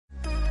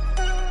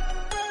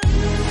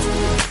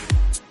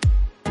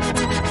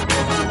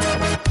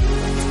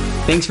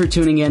Thanks for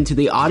tuning in to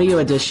the audio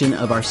edition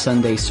of our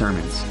Sunday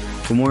sermons.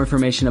 For more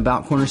information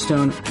about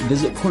Cornerstone,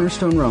 visit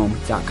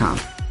cornerstonerome.com.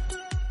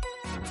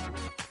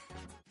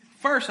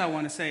 First, I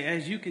want to say,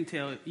 as you can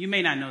tell, you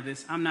may not know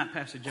this, I'm not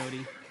Pastor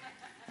Jody.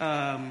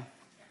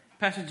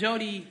 Pastor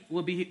Jody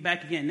will be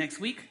back again next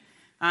week.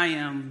 I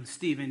am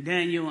Stephen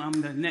Daniel. I'm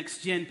the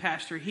next gen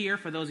pastor here,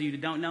 for those of you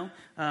that don't know.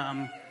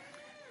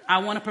 I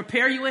want to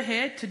prepare you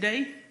ahead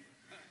today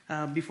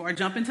before I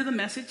jump into the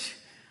message.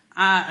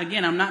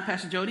 Again, I'm not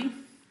Pastor Jody.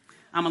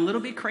 I'm a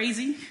little bit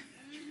crazy.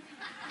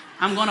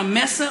 I'm going to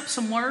mess up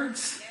some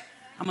words.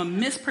 I'm going to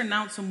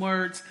mispronounce some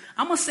words.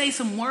 I'm going to say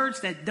some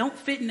words that don't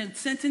fit in a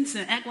sentence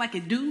and act like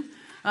it do,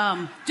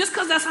 just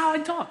because that's how I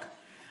talk.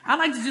 I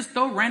like to just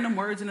throw random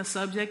words in a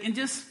subject and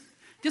just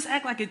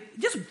act like it,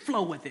 just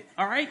flow with it,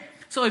 all right?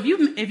 So if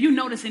you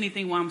notice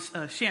anything while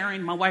I'm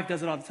sharing, my wife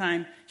does it all the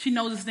time. She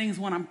notices things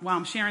while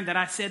I'm sharing that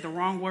I said the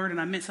wrong word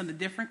and I meant something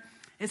different.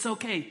 It's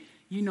okay.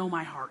 You know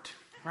my heart,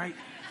 right?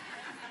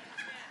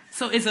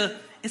 So it's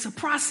a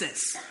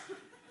process.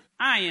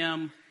 I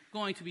am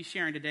going to be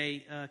sharing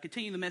today,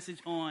 continue the message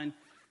on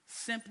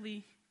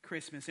Simply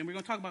Christmas. And we're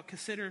going to talk about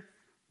consider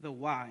the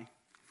why.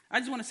 I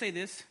just want to say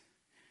this.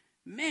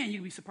 Man,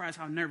 you'd be surprised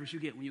how nervous you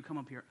get when you come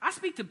up here. I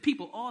speak to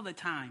people all the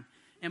time,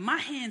 and my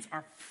hands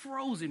are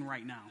frozen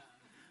right now.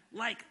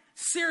 Like,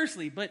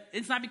 seriously, but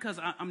it's not because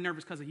I'm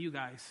nervous because of you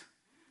guys.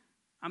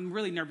 I'm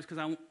really nervous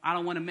because I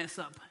don't want to mess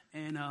up.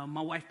 And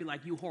my wife be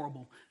like, you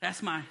horrible.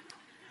 That's my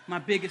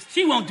biggest.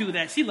 She won't do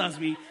that. She loves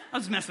me. I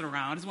was just messing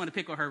around. I just want to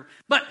pick on her.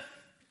 But,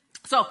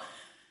 so,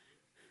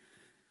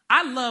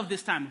 I love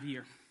this time of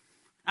year.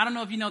 I don't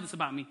know if you know this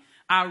about me.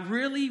 I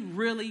really,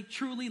 really,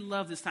 truly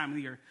love this time of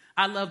year.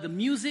 I love the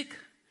music.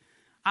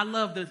 I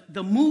love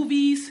the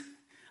movies.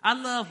 I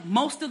love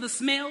most of the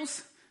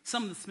smells.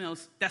 Some of the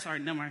smells, that's all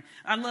right, never mind.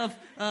 I love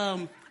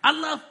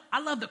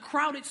the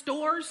crowded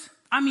stores.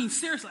 I mean,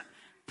 seriously.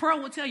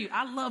 Pearl will tell you,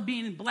 I love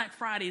being in Black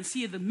Friday and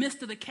seeing the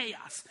midst of the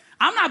chaos.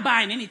 I'm not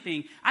buying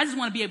anything. I just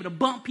want to be able to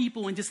bump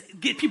people and just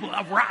get people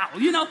aroused.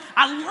 You know,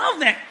 I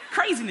love that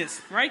craziness,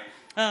 right?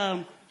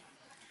 I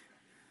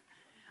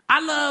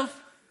love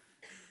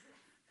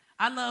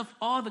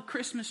all the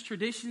Christmas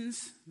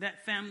traditions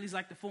that families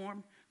like to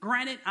form.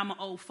 Granted, I'm an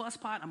old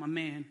fusspot. I'm a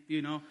man,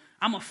 you know.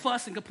 I'm a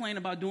fuss and complain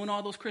about doing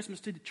all those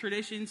Christmas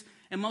traditions,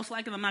 and most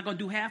likely I'm not going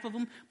to do half of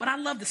them, but I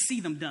love to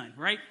see them done,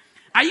 right?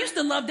 I used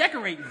to love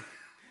decorating.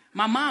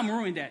 My mom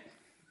ruined that.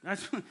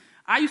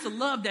 I used to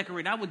love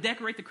decorating. I would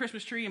decorate the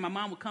Christmas tree, and my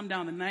mom would come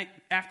down the night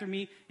after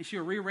me, and she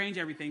would rearrange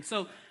everything.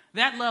 So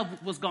that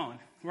love was gone,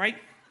 right?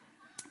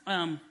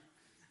 But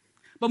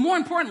more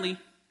importantly,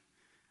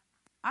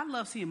 I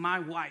love seeing my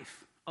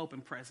wife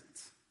open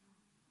presents.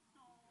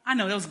 I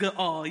know that was good.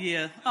 Oh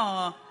yeah.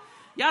 Oh,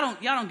 y'all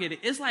don't get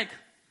it. It's like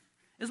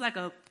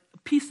a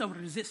piece of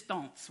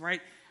resistance, right?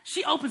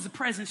 She opens the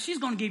present. She's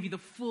going to give you the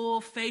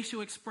full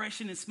facial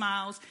expression and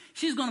smiles.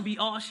 She's going to be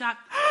all shocked.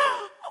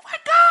 Oh my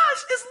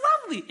gosh, it's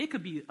lovely. It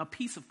could be a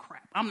piece of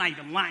crap. I'm not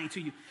even lying to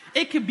you.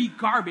 It could be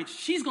garbage.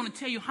 She's going to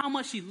tell you how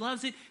much she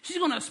loves it. She's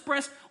going to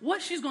express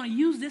what she's going to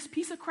use this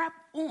piece of crap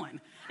on.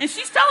 And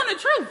she's telling the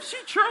truth. She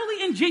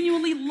truly and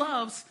genuinely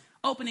loves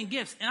opening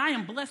gifts. And I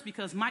am blessed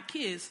because my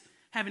kids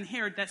have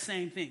inherited that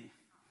same thing,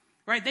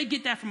 right? They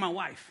get that from my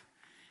wife.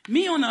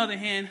 Me, on the other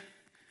hand,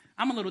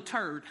 I'm a little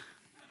turd.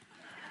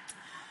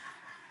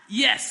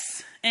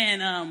 Yes,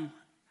 and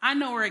I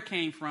know where it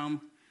came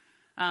from.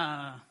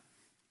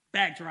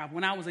 Backdrop,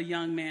 when I was a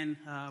young man,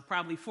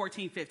 probably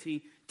 14,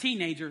 15,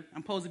 teenager.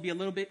 I'm supposed to be a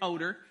little bit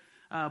older,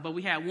 but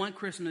we had one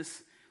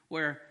Christmas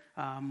where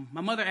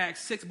my mother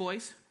asked 6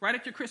 boys, write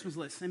up your Christmas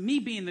list. And me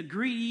being the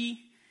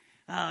greedy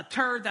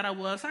turd that I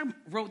was, I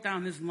wrote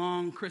down this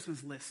long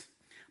Christmas list.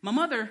 My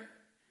mother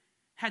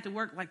had to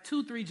work like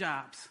 2-3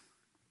 jobs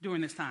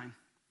during this time.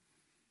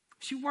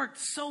 She worked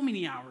so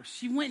many hours.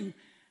 She went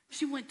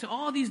to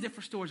all these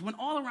different stores, went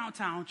all around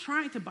town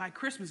trying to buy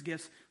Christmas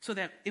gifts so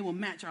that it will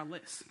match our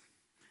list.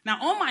 Now,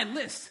 on my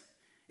list,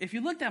 if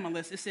you looked at my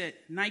list, it said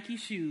Nike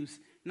shoes,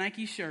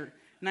 Nike shirt,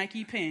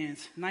 Nike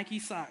pants, Nike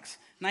socks,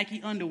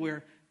 Nike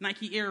underwear,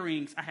 Nike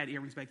earrings. I had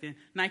earrings back then.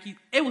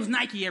 It was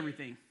Nike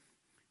everything.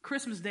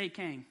 Christmas Day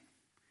came.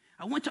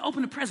 I went to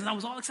open the presents. I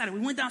was all excited.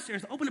 We went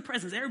downstairs to open the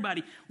presents,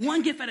 everybody,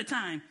 one gift at a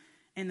time.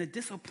 And the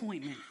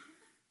disappointment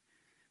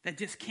that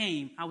just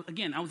came. I was a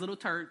little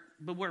turd,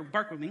 but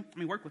work with me.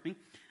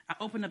 I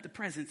opened up the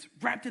presents,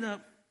 wrapped it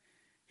up.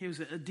 It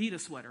was an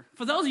Adidas sweater.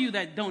 For those of you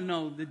that don't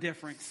know the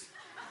difference,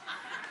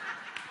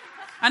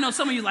 I know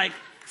some of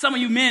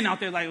you men out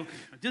there like,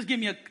 just give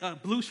me a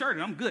blue shirt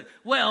and I'm good.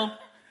 Well,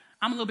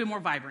 I'm a little bit more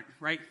vibrant,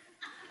 right?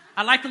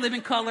 I like to live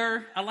in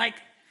color. I like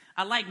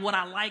what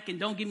I like, and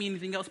don't give me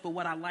anything else but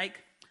what I like.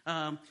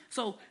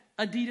 So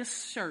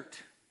Adidas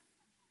shirt,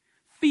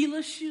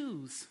 Fila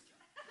shoes,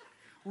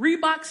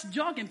 Reebok's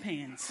jogging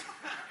pants.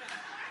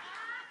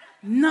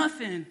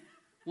 Nothing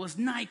was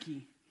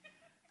Nike.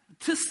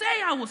 To say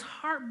I was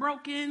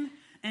heartbroken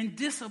and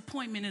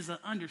disappointment is an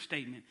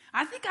understatement.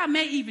 I think I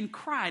may even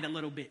cried a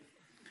little bit.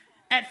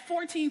 At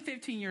 14,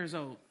 15 years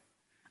old,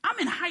 I'm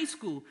in high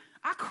school.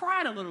 I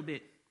cried a little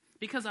bit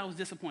because I was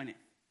disappointed.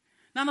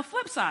 Now, the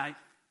flip side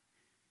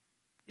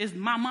is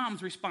my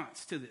mom's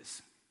response to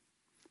this,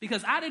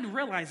 because I didn't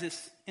realize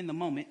this in the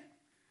moment,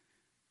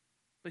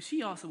 but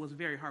she also was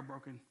very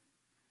heartbroken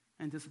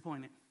and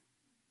disappointed.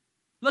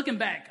 Looking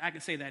back, I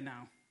can say that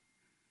now.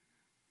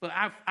 But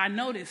I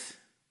noticed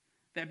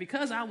that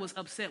because I was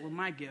upset with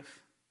my gift,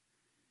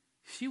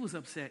 she was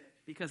upset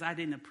because I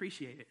didn't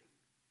appreciate it.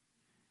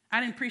 I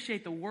didn't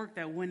appreciate the work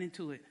that went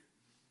into it.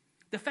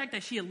 The fact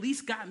that she at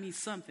least got me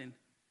something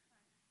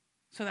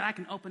so that I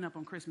can open up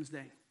on Christmas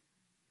Day.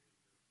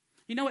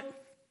 You know what?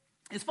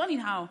 It's funny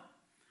how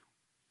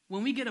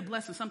when we get a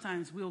blessing,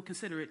 sometimes we'll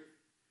consider it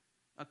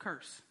a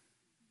curse.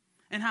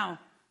 And how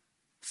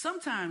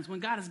sometimes when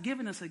God has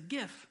given us a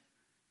gift,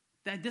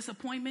 that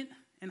disappointment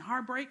and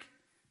heartbreak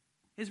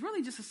is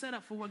really just a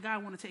setup for what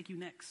God wants to take you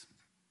next.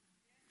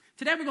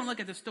 Today we're going to look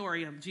at the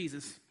story of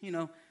Jesus. You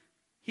know,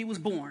 he was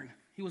born.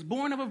 He was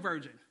born of a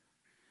virgin,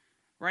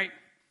 right?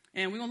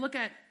 And we're going to look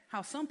at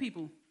how some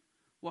people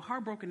were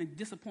heartbroken and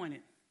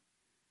disappointed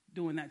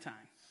during that time.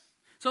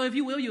 So if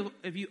you will,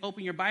 if you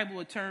open your Bible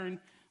or turn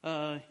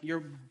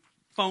your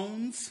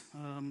phones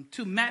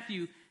to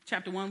Matthew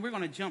chapter 1, we're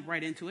going to jump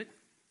right into it.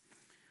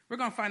 We're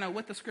going to find out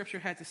what the scripture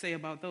had to say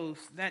about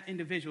that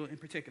individual in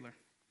particular.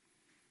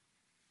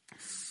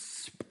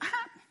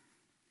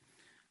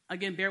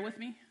 Again, bear with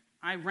me.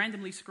 I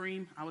randomly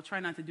scream. I will try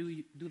not to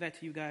do that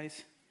to you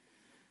guys.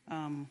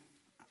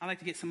 I like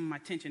to get some of my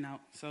tension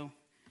out, so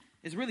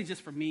it's really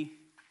just for me,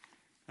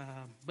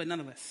 but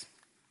nonetheless.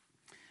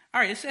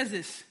 All right, it says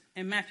this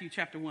in Matthew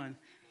chapter 1,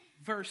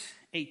 verse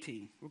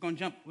 18. We're going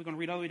to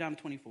read all the way down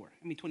to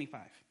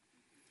 25.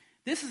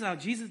 This is how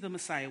Jesus the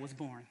Messiah was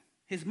born.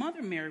 His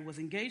mother Mary was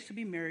engaged to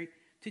be married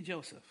to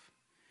Joseph.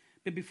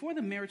 But before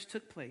the marriage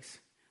took place,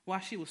 while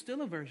she was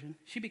still a virgin,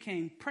 she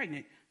became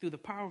pregnant through the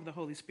power of the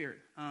Holy Spirit.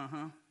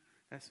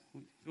 That's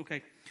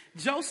okay.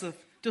 Joseph,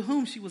 to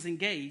whom she was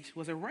engaged,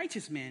 was a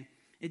righteous man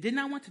and did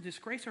not want to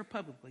disgrace her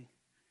publicly.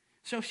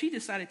 So she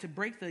decided to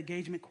break the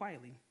engagement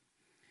quietly.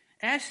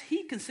 As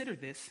he considered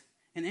this,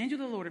 an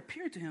angel of the Lord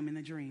appeared to him in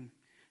a dream.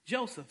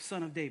 Joseph,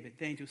 son of David,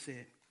 the angel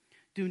said,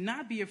 do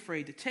not be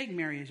afraid to take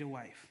Mary as your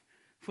wife,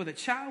 for the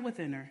child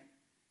within her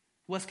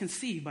was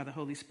conceived by the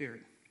Holy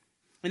Spirit.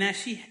 And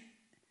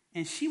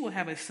she will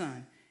have a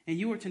son, and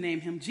you are to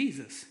name him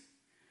Jesus,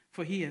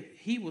 for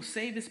he will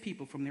save his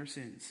people from their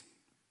sins.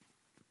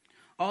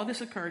 All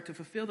this occurred to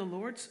fulfill the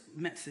Lord's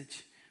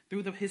message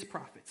through his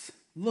prophets.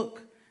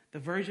 Look, the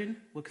virgin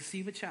will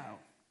conceive a child.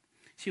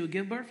 She will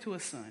give birth to a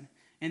son,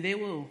 and they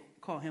will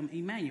call him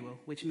Emmanuel,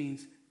 which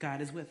means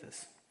God is with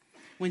us.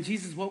 When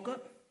Jesus woke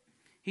up,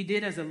 he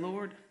did as the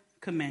Lord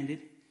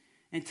commanded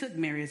and took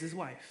Mary as his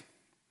wife.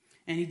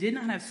 And he did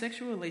not have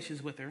sexual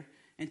relations with her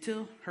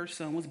until her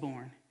son was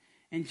born,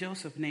 and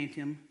Joseph named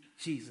him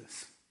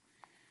Jesus.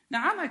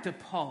 Now, I'd like to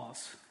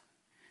pause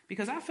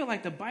because I feel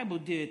like the Bible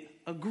did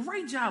a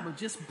great job of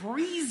just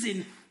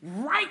breezing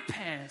right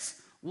past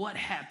what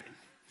happened.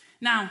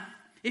 Now,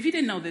 if you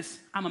didn't know this,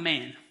 I'm a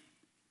man.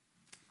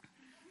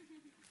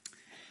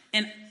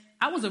 And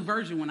I was a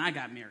virgin when I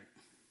got married.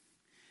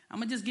 I'm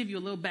going to just give you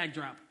a little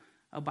backdrop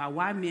about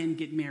why men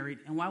get married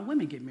and why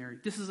women get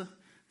married. This is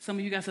some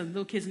of you guys have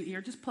little kids in the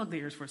ear. Just plug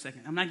their ears for a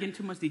second. I'm not getting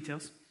too much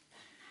details.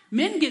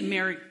 Men get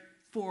married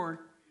for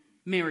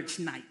marriage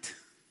night,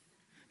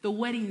 the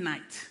wedding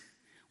night.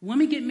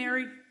 Women get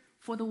married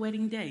for the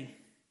wedding day,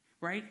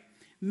 right?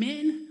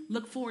 Men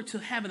look forward to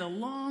having a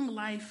long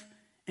life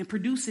and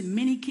producing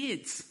many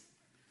kids.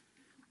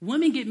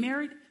 Women get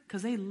married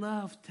because they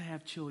love to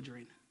have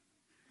children.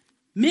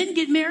 Men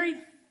get married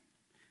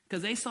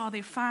because they saw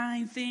their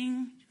fine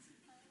thing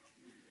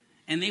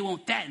and they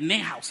want that in their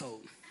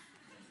household.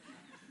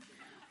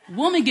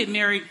 Women get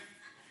married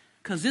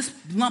because this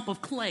lump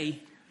of clay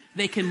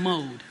they can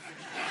mold.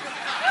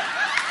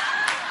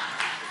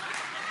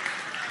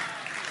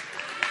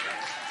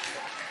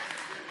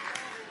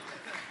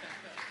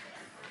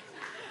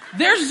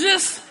 There's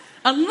just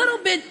a little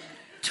bit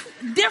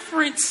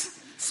difference,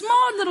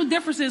 small little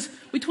differences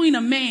between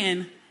a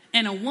man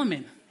and a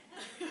woman.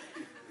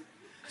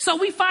 So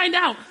we find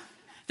out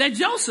that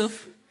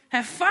Joseph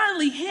had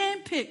finally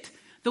handpicked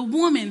the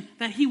woman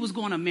that he was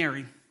going to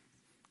marry.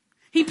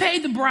 He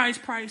paid the bride's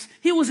price.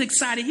 He was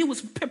excited. He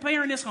was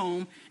preparing his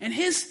home. And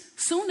his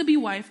soon-to-be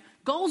wife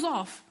goes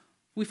off,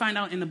 we find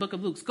out in the book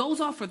of Luke, goes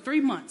off for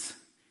 3 months,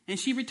 and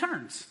she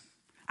returns.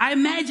 I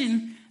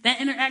imagine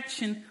that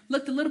interaction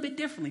looked a little bit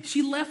differently.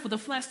 She left with a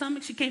flat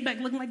stomach. She came back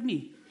looking like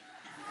me.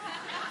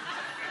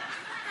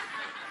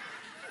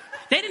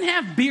 They didn't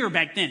have beer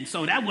back then,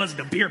 so that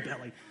wasn't the beer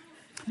belly.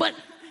 But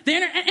the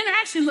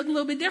interaction looked a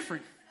little bit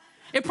different.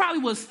 It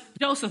probably was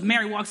Joseph.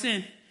 Mary walks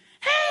in.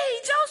 Hey,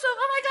 Joseph,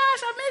 oh my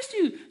gosh, I missed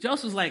you.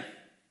 Joseph's like,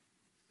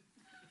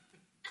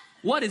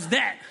 what is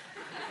that?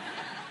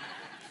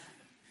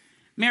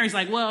 Mary's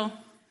like, well,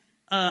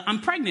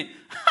 I'm pregnant.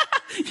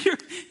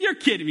 You're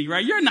kidding me,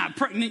 right? You're not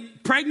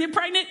pregnant. Pregnant?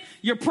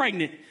 You're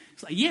pregnant.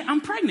 It's like, yeah,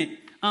 I'm pregnant.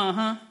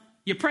 Uh-huh.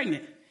 You're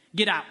pregnant.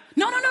 Get out.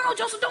 No,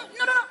 Joseph, don't.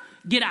 No.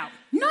 Get out.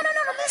 No.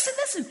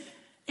 Listen.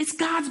 It's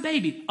God's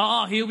baby.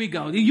 Oh, here we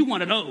go. You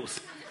one of those.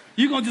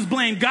 You're going to just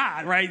blame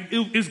God, right?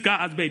 It's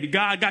God's baby.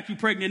 God got you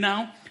pregnant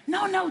now?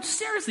 No,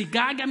 seriously.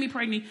 God got me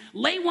pregnant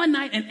late one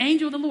night, an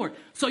angel of the Lord.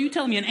 So you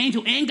telling me an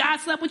angel and God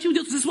slept with you?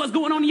 This is what's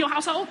going on in your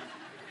household?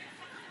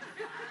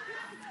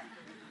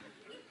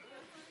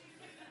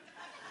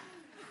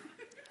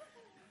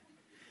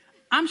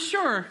 I'm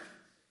sure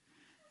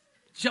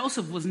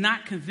Joseph was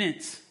not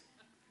convinced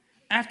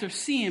after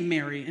seeing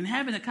Mary and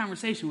having a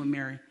conversation with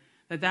Mary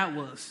that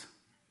was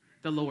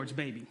the Lord's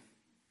baby.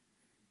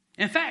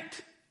 In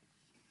fact,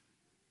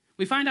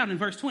 we find out in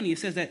verse 20, it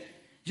says that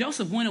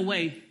Joseph went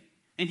away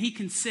and he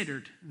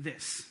considered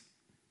this.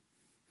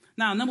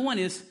 Now, number one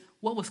is,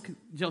 what was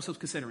Joseph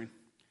considering?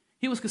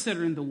 He was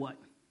considering the what?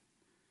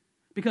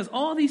 Because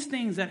all these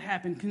things that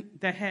happened,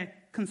 that had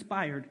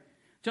conspired,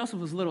 Joseph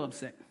was a little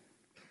upset.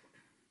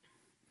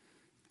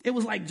 It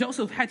was like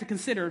Joseph had to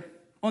consider,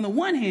 on the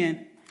one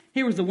hand,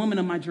 here was the woman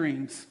of my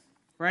dreams,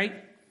 right?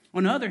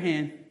 On the other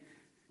hand,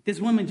 this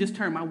woman just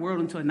turned my world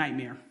into a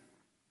nightmare.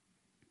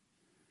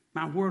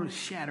 My world is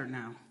shattered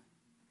now.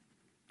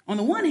 On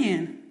the one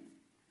hand,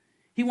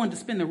 he wanted to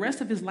spend the rest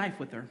of his life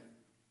with her.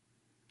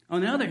 On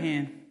the other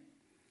hand,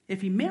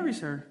 if he marries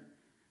her,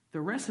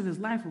 the rest of his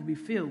life will be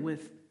filled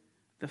with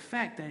the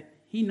fact that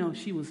he knows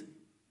she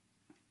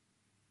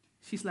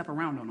slept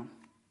around on him.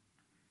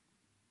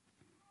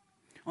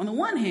 On the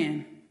one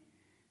hand,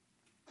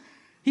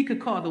 he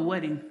could call the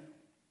wedding.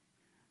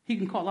 He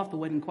can call off the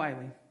wedding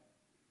quietly.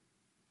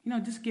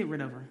 Just get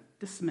rid of her.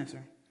 Dismiss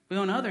her. But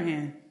on the other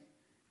hand,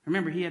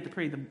 remember, he had to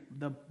pay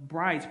the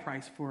bride's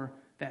price for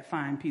that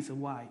fine piece of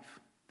wife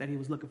that he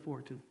was looking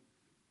forward to.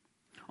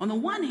 On the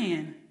one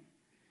hand,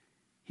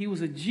 he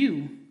was a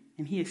Jew,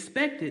 and he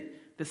expected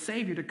the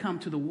Savior to come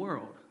to the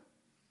world.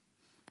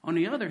 On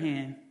the other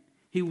hand,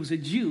 he was a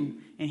Jew,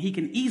 and he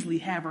can easily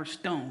have her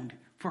stoned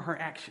for her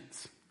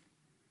actions.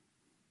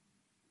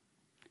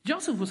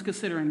 Joseph was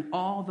considering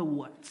all the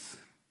whats.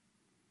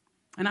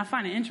 And I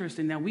find it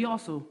interesting that we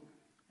also,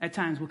 at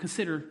times, will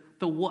consider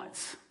the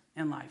whats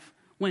in life.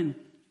 When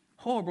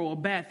horrible or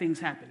bad things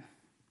happen.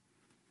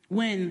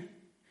 When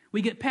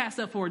we get passed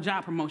up for a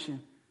job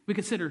promotion, we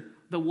consider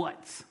the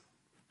whats.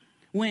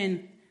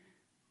 When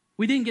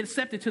we didn't get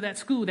accepted to that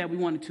school that we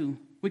wanted to,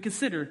 we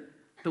consider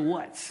the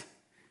whats.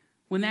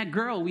 When that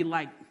girl we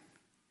liked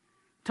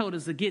told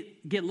us to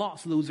get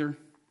lost, loser,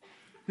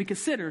 we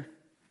consider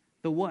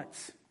the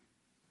whats.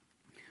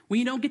 When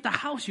you don't get the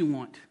house you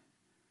want,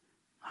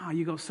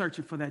 you go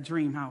searching for that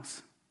dream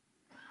house.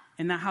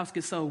 And that house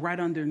gets sold right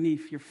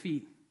underneath your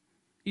feet.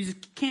 You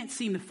just can't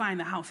seem to find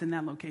the house in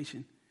that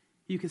location.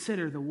 You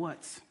consider the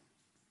whats.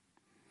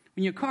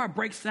 When your car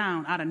breaks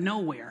down out of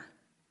nowhere,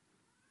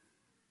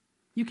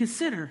 you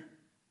consider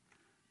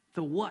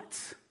the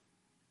whats.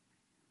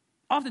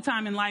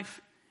 Oftentimes in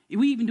life,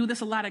 we even do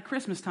this a lot at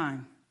Christmas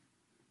time.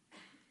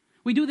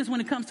 We do this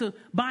when it comes to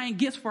buying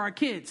gifts for our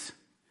kids.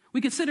 We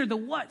consider the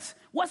whats.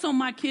 What's on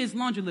my kids'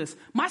 laundry list?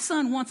 My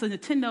son wants a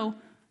Nintendo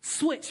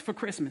Switch for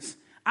Christmas.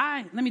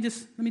 Let me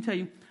tell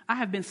you, I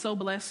have been so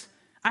blessed.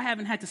 I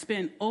haven't had to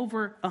spend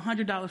over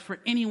 $100 for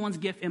anyone's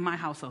gift in my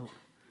household.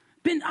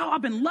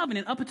 I've been loving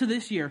it up until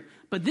this year.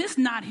 But this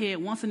knothead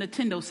wants a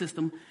Nintendo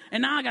system,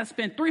 and now I got to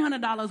spend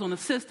 $300 on a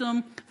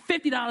system,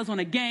 $50 on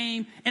a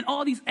game, and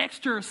all these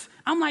extras.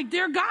 I'm like,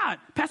 dear God,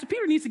 Pastor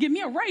Peter needs to give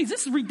me a raise.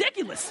 This is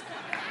ridiculous.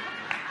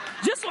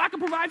 Just so I can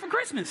provide for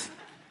Christmas.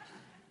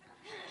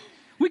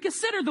 We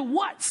consider the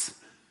whats.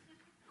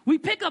 We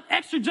pick up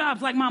extra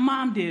jobs like my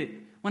mom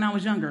did when I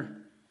was younger.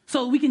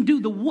 So we can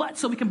do the what,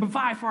 so we can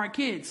provide for our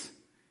kids.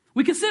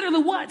 We consider the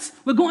whats.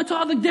 We're going to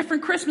all the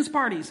different Christmas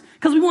parties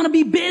because we want to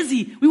be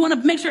busy. We want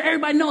to make sure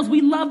everybody knows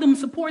we love them and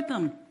support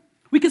them.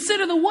 We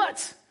consider the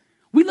whats.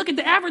 We look at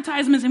the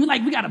advertisements and we're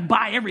like, we got to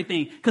buy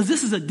everything because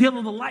this is a deal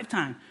of a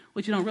lifetime.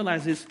 What you don't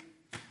realize is,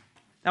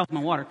 that was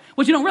my water.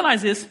 What you don't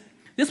realize is,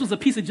 this was a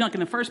piece of junk in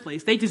the first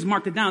place. They just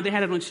marked it down. They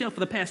had it on shelf for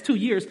the past 2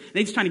 years.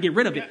 They just trying to get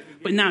rid of it.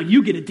 But now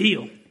you get a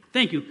deal.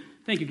 Thank you.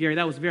 Thank you, Gary.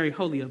 That was very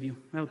holy of you.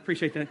 I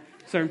appreciate that,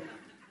 sir.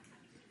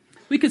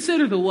 We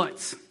consider the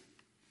whats.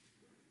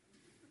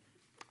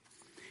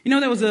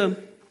 There's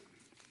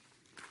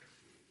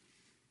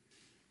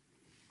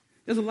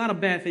a lot of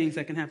bad things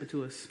that can happen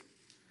to us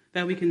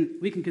that we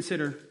can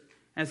consider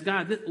as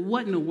God.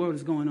 What in the world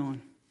is going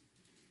on?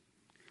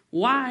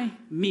 Why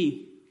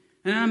me?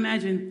 And I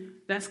imagine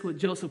that's what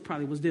Joseph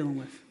probably was dealing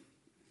with.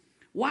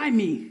 Why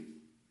me?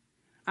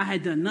 I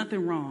had done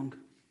nothing wrong.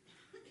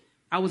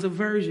 I was a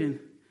virgin.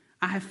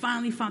 I had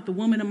finally found the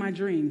woman of my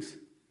dreams.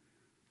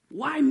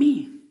 Why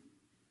me?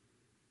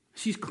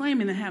 She's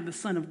claiming to have the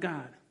Son of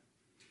God.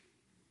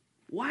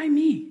 Why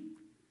me?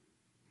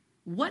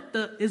 What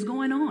is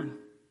going on?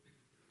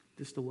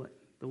 Just the what,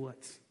 the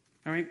whats.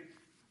 All right?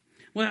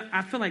 Well,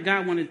 I feel like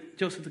God wanted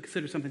Joseph to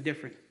consider something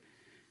different.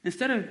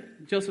 Instead of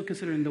Joseph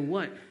considering the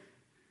what,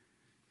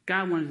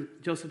 God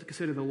wanted Joseph to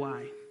consider the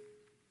why.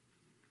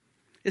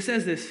 It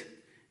says this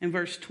in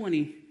verse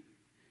 20.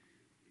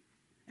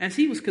 As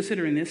he was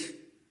considering this,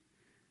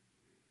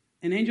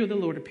 an angel of the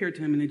Lord appeared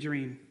to him in a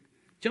dream.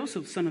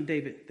 Joseph, son of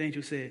David, the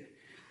angel said,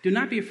 Do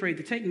not be afraid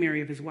to take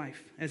Mary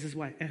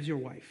as your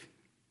wife.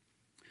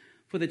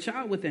 For the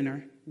child within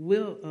her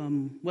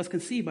was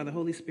conceived by the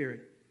Holy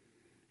Spirit,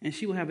 and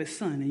she will have a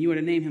son, and you are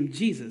to name him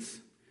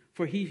Jesus,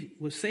 for he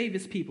will save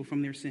his people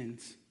from their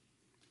sins.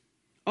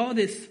 All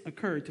this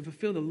occurred to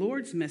fulfill the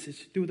Lord's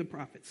message through the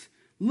prophets.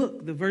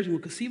 Look, the virgin will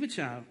conceive a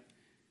child.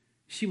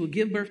 She will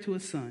give birth to a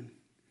son,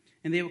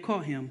 and they will call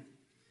him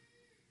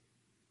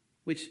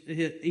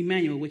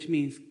Emmanuel, which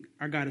means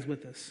our God is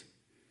with us.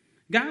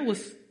 God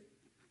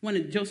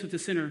wanted Joseph to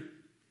send her.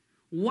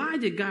 Why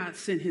did God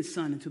send his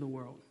son into the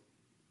world?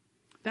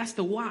 That's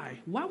the why.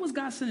 Why was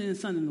God sending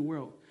his son in the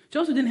world?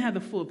 Joseph didn't have the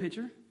full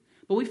picture,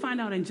 but we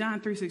find out in John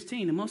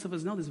 3:16, and most of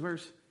us know this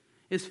verse,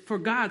 is for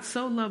God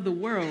so loved the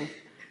world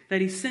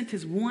that he sent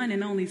his one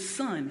and only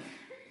son.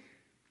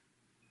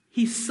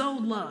 He so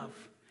loved.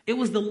 It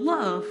was the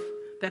love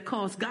that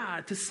caused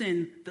God to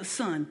send the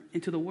son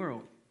into the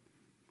world,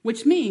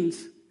 which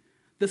means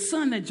the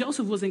son that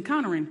Joseph was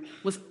encountering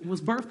was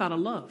birthed out of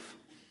love.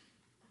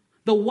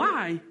 The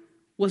why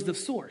was the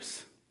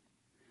source.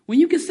 When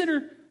you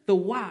consider the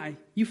why,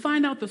 you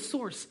find out the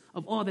source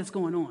of all that's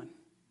going on.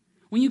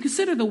 When you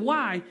consider the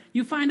why,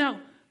 you find out,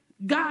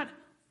 God,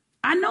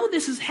 I know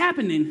this is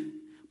happening,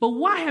 but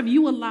why have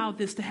you allowed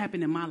this to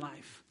happen in my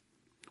life?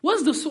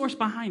 What's the source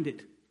behind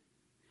it?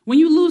 When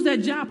you lose that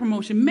job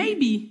promotion,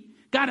 maybe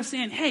God is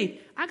saying, hey,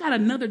 I got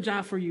another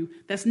job for you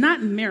that's not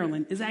in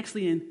Maryland, it's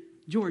actually in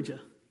Georgia.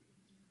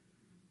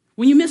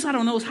 When you miss out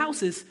on those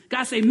houses,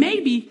 God say,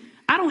 maybe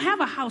I don't have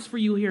a house for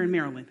you here in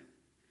Maryland.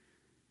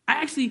 I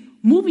actually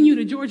moving you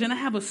to Georgia, and I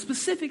have a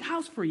specific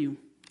house for you.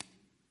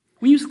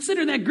 When you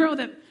consider that girl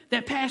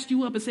that passed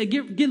you up and said,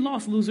 get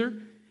lost, loser,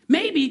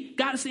 maybe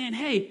God is saying,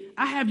 hey,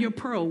 I have your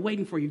pearl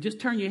waiting for you. Just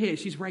turn your head.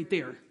 She's right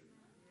there.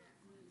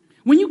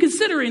 When you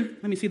considering,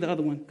 let me see the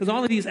other one, because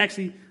all of these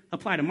actually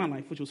apply to my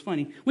life, which was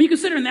funny. When you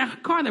considering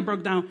that car that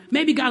broke down,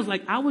 maybe God's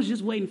like, I was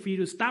just waiting for you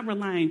to stop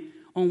relying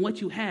on what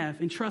you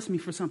have and trust me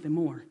for something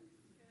more.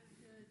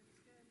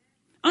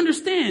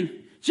 Understand,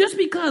 just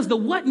because the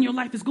what in your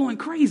life is going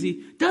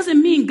crazy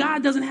doesn't mean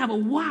God doesn't have a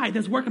why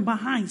that's working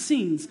behind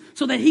scenes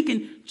so that he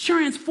can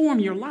transform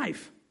your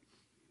life.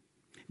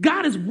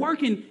 God is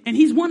working, and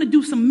he's want to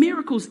do some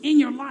miracles in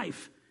your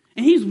life.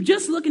 And he's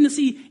just looking to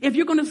see if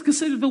you're going to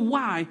consider the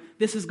why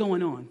this is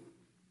going on.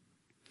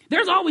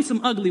 There's always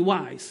some ugly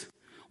whys.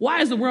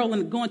 Why is the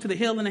world going to the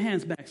hell in a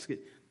handbasket?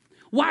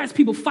 Why is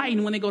people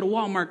fighting when they go to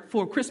Walmart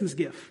for a Christmas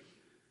gift?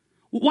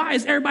 Why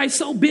is everybody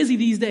so busy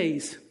these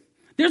days?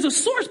 There's a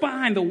source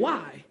behind the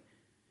why.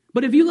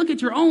 But if you look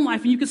at your own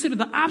life and you consider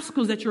the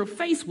obstacles that you're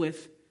faced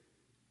with,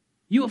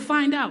 you will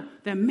find out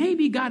that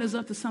maybe God is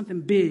up to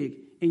something big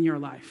in your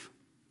life.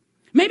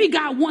 Maybe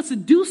God wants to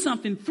do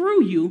something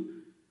through you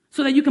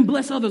so that you can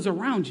bless others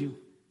around you.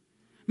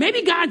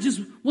 Maybe God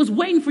just was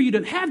waiting for you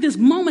to have this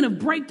moment of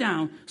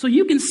breakdown so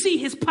you can see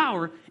his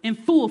power in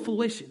full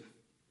fruition.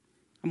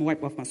 I'm going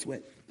to wipe off my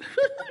sweat.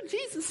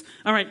 Jesus.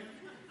 All right.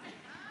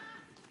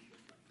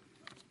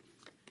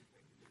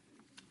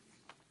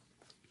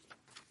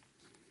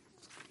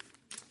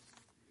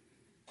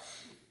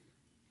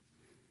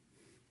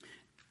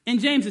 In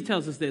James, it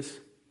tells us this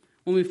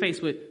when we're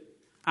faced with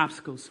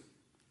obstacles.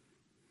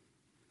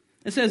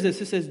 It says this.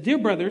 It says, dear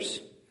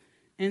brothers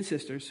and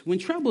sisters, when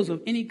troubles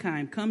of any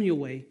kind come your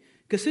way,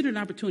 consider an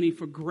opportunity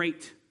for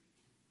great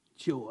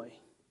joy.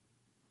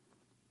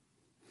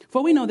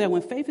 For we know that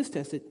when faith is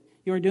tested,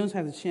 your endurance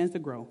has a chance to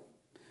grow.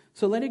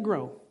 So let it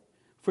grow.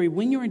 For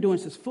when your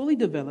endurance is fully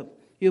developed,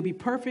 you'll be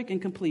perfect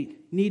and complete,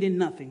 needing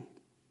nothing.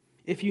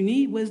 If you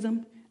need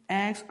wisdom,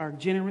 ask our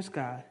generous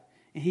God,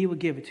 and he will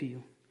give it to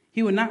you.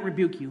 He will not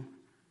rebuke you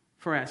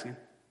for asking.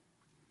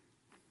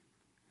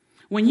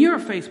 When you're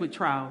faced with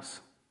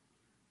trials,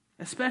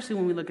 especially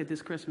when we look at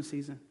this Christmas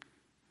season,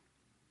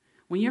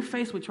 when you're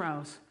faced with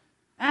trials,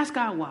 ask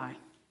God why.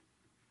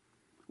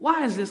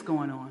 Why is this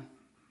going on?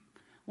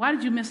 Why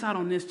did you miss out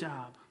on this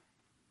job?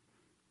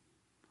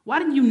 Why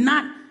didn't you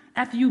not,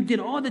 after you did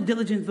all the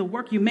diligence, the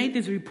work, you made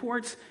these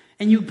reports,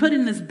 and you put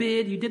in this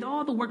bid, you did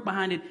all the work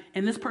behind it,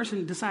 and this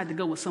person decided to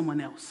go with someone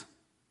else?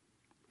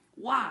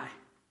 Why?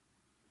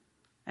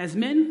 As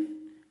men,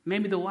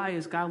 maybe the why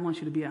is God wants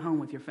you to be at home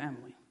with your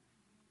family.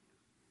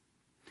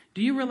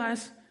 Do you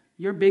realize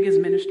your biggest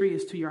ministry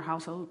is to your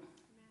household?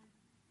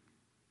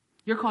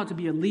 You're called to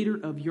be a leader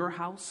of your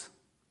house.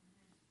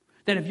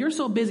 That if you're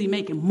so busy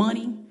making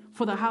money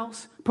for the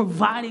house,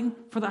 providing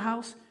for the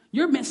house,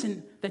 you're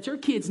missing that your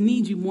kids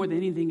need you more than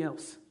anything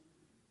else.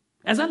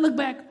 As I look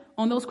back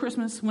on those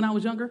Christmas when I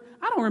was younger,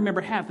 I don't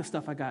remember half the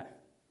stuff I got.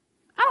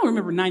 I don't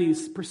remember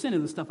 90%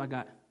 of the stuff I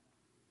got.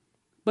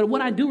 But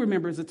what I do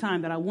remember is the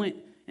time that I went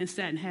and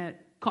sat and had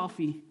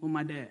coffee with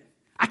my dad.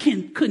 I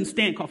couldn't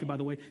stand coffee, by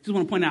the way. Just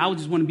want to point out, I would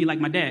just want to be like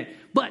my dad.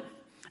 But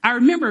I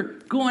remember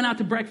going out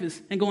to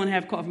breakfast and going to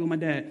have coffee with my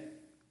dad.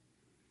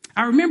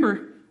 I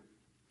remember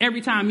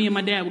every time me and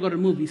my dad would go to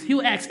the movies, he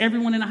would ask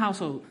everyone in the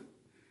household,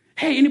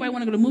 hey, anybody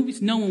want to go to the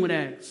movies? No one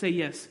would say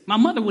yes. My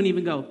mother wouldn't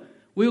even go.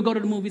 We would go to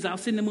the movies. I'll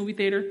sit in the movie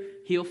theater.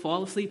 He'll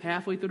fall asleep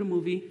halfway through the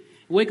movie.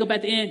 Wake up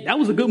at the end. That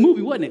was a good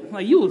movie, wasn't it?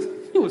 Like, you was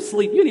You was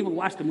asleep. You didn't even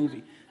watch the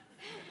movie.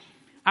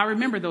 I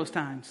remember those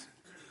times.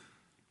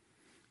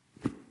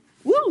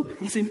 Woo!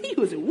 I said, me,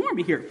 was it warm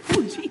in here?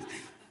 Oh, jeez.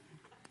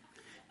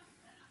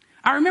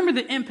 I remember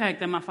the impact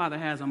that my father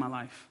has on my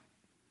life.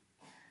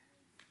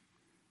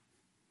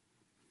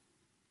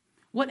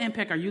 What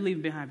impact are you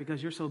leaving behind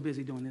because you're so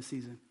busy during this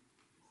season?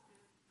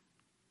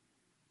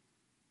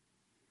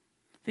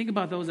 Think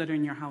about those that are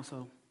in your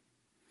household.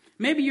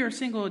 Maybe you're a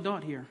single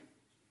adult here.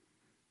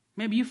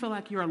 Maybe you feel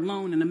like you're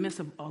alone in the midst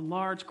of a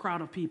large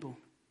crowd of people.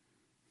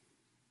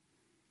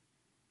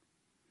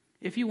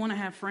 If you want to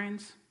have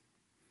friends,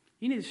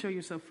 you need to show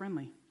yourself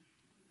friendly.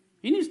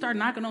 You need to start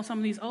knocking on some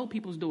of these old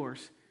people's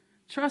doors.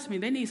 Trust me,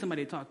 they need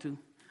somebody to talk to.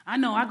 I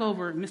know, I go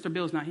over, Mr.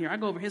 Bill's not here, I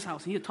go over his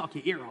house and he'll talk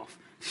your ear off.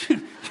 Y'all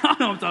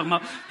know what I'm talking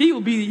about.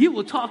 He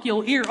will talk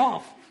your ear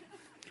off.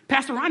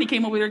 Pastor Ronnie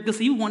came over there because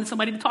he wanted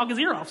somebody to talk his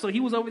ear off. So he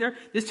was over there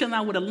just chilling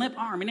out with a limp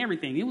arm and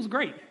everything. It was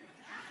great.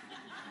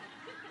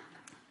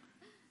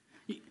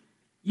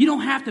 You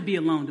don't have to be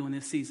alone during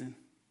this season.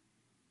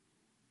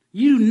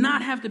 You do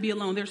not have to be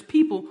alone. There's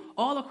people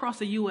all across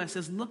the U.S.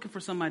 that's looking for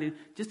somebody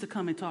just to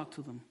come and talk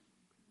to them.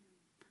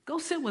 Go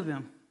sit with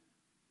them.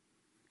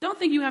 Don't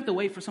think you have to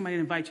wait for somebody to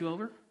invite you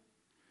over.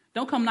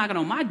 Don't come knocking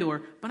on my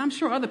door, but I'm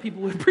sure other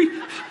people would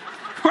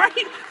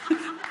right?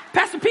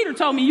 Pastor Peter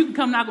told me you can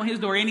come knock on his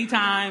door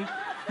anytime.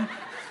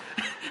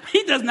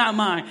 He does not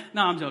mind.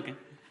 No, I'm joking.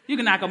 You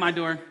can knock on my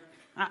door.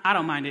 I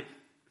don't mind it.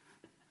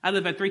 I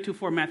live at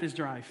 324 Mathis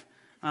Drive.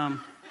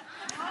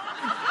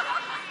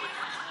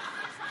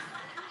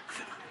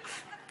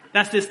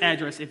 That's this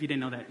address, if you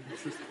didn't know that.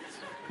 Let's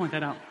point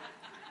that out.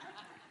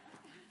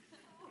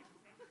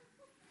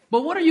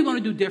 But what are you going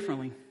to do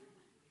differently?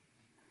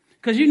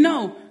 Because you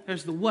know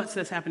there's the what's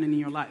that's happening in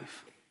your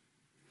life.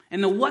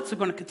 And the what's are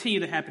going to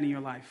continue to happen in your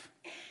life.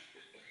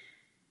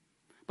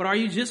 But are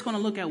you just going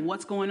to look at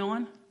what's going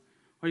on? Or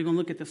are you going to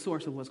look at the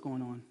source of what's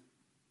going on?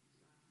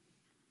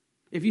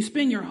 If you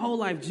spend your whole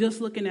life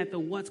just looking at the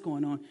what's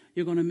going on,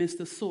 you're going to miss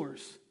the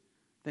source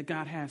that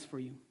God has for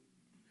you.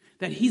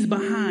 That he's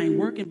behind,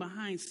 working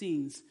behind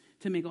scenes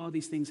to make all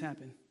these things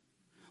happen.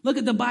 Look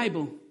at the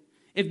Bible.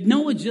 If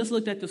Noah just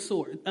looked at the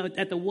source,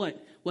 at the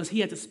what, was he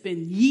had to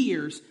spend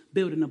years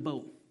building a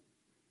boat.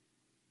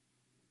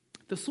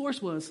 The source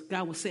was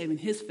God was saving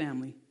his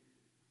family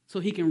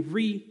so he can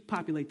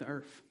repopulate the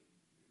earth.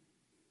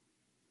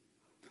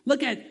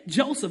 Look at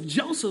Joseph.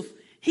 Joseph,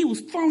 he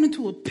was thrown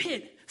into a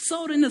pit,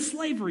 sold into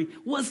slavery,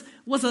 was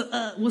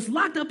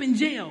locked up in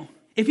jail.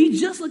 If he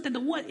just looked at the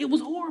what, it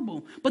was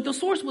horrible. But the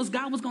source was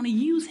God was going to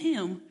use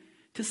him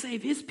to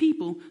save his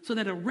people so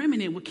that a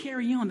remnant would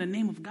carry on the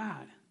name of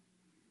God.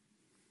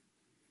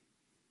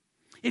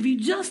 If you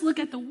just look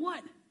at the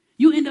what,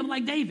 you end up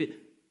like David.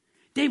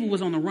 David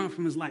was on the run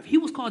from his life. He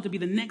was called to be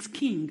the next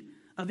king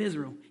of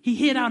Israel. He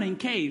hid out in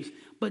caves,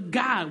 but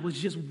God was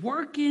just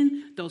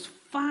working those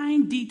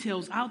fine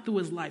details out through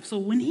his life. So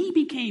when he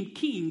became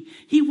king,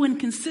 he wouldn't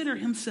consider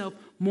himself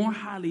more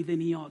highly than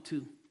he ought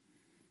to.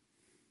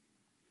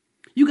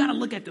 You got to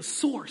look at the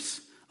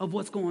source of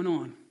what's going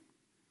on.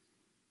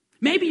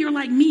 Maybe you're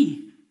like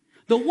me.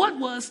 The what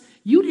was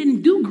you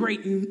didn't do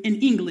great in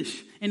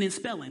English and in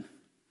spelling.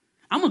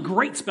 I'm a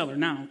great speller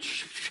now.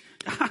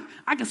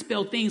 I can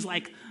spell things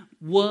like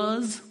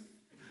was,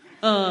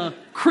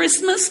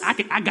 Christmas.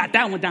 I got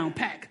that one down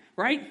pat,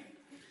 right?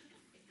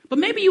 But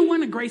maybe you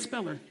weren't a great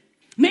speller.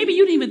 Maybe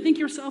you didn't even think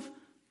yourself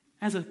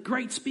as a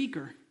great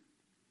speaker.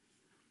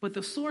 But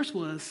the source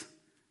was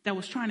that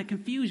was trying to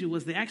confuse you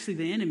was actually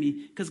the enemy,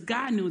 because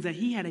God knew that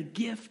he had a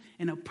gift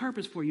and a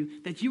purpose for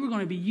you, that you were going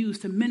to be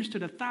used to minister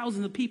to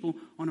thousands of people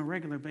on a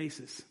regular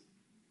basis.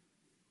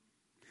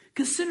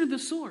 Consider the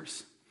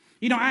source.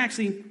 You know, I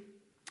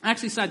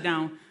actually sat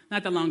down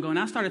not that long ago, and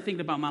I started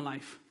thinking about my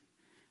life.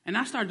 And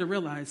I started to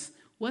realize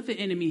what the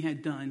enemy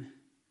had done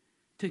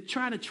to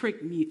try to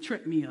trip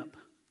me up.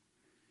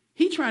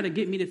 He tried to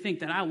get me to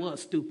think that I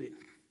was stupid.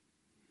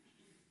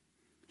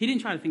 He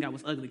didn't try to think I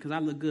was ugly, because I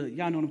look good.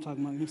 Y'all know what I'm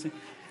talking about. You know what I'm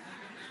saying?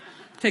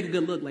 Take a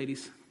good look,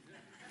 ladies.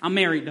 I'm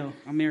married, though.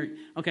 I'm married.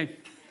 Okay.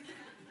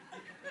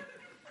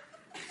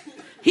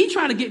 He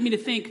tried to get me to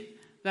think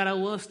that I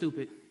was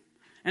stupid.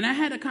 And I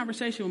had a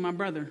conversation with my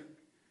brother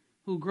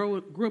who grew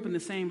up in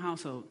the same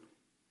household.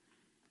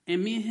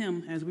 And me and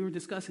him, as we were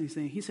discussing these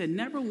things, he said,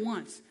 never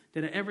once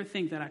did I ever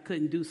think that I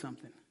couldn't do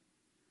something.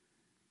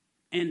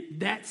 And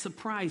that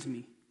surprised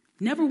me.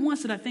 Never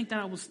once did I think that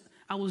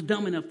I was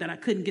dumb enough that I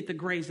couldn't get the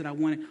grades that I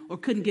wanted or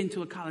couldn't get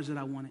into a college that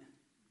I wanted.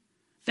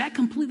 That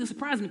completely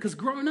surprised me, because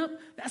growing up,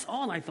 that's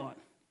all I thought.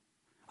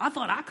 I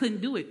thought I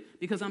couldn't do it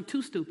because I'm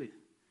too stupid.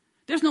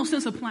 There's no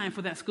sense applying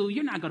for that school.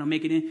 You're not going to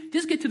make it in.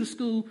 Just get to the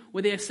school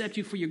where they accept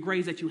you for your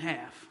grades that you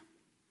have.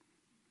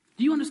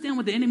 Do you understand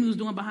what the enemy was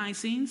doing behind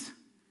scenes?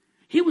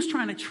 He was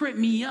trying to trip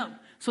me up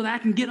so that I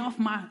can get off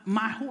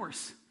my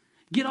horse,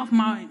 get off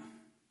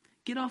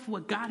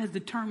what God has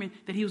determined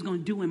that he was going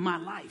to do in my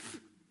life.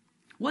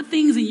 What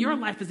things in your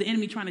life is the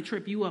enemy trying to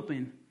trip you up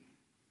in?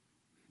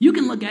 You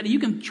can look at it. You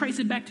can trace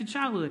it back to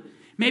childhood.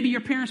 Maybe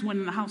your parents weren't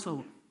in the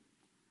household.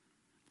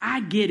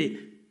 I get it.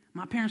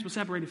 My parents were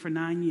separated for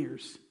 9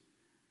 years.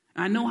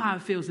 I know how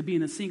it feels to be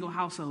in a single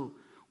household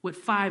with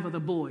 5 other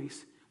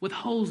boys, with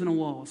holes in the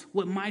walls,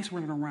 with mice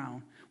running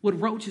around, with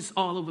roaches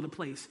all over the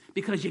place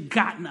because you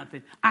got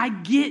nothing. I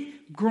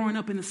get growing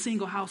up in a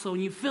single household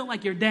and you feel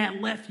like your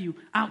dad left you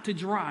out to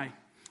dry.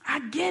 I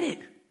get it.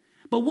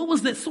 But what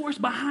was the source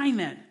behind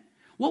that?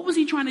 What was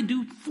he trying to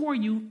do for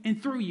you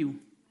and through you?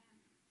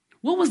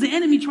 What was the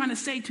enemy trying to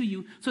say to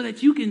you so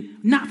that you can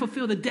not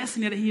fulfill the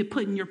destiny that he had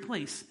put in your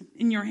place,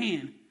 in your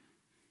hand?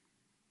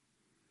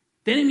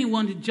 The enemy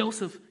wanted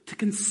Joseph to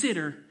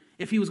consider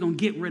if he was going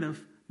to get rid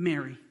of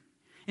Mary.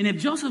 And if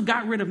Joseph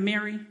got rid of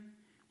Mary,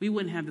 we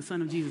wouldn't have the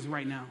son of Jesus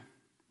right now.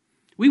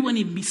 We wouldn't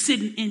even be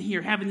sitting in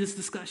here having this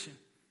discussion.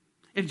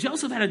 If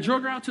Joseph had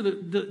drug her out to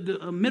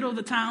the middle of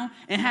the town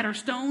and had her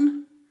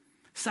stoned,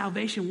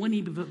 salvation wouldn't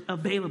even be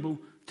available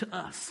to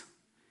us.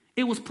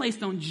 It was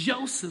placed on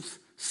Joseph's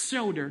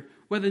shoulder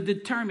whether to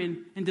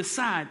determine and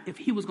decide if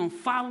he was going to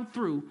follow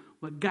through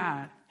what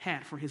God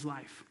had for his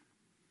life.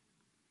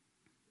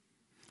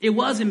 It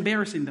was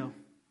embarrassing, though.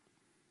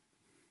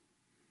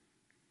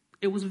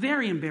 It was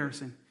very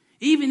embarrassing.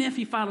 Even if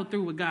he followed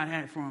through what God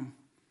had for him,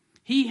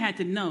 he had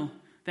to know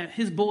that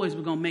his boys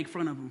were going to make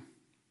fun of him.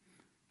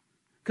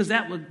 Because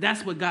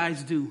that's what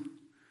guys do.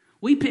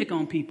 We pick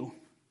on people.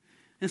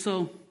 And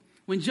so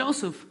when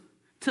Joseph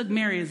took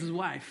Mary as his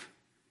wife,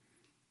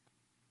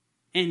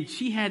 and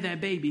she had that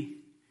baby,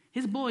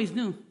 his boys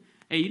knew,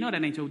 hey, you know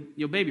that ain't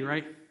your baby,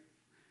 right?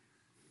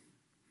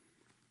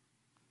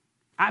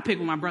 I pick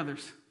with my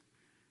brothers.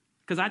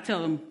 Because I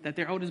tell them that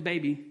their oldest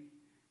baby,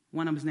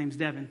 one of them, his name's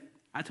Devin.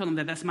 I tell them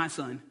that that's my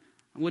son.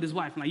 I'm with his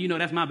wife. I'm like, you know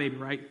that's my baby,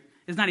 right?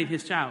 It's not even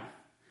his child.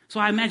 So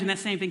I imagine that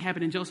same thing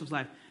happened in Joseph's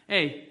life.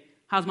 Hey,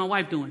 how's my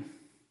wife doing?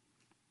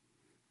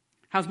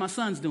 How's my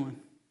sons doing?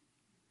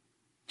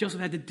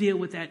 Joseph had to deal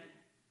with that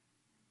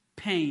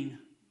pain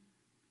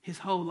his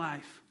whole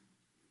life.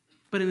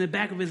 But in the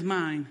back of his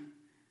mind,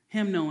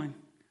 him knowing,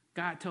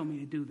 God told me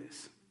to do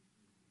this.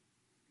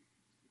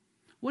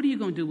 What are you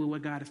going to do with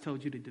what God has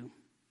told you to do?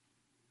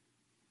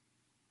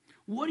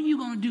 What are you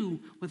going to do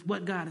with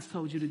what God has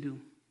told you to do?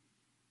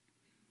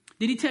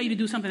 Did he tell you to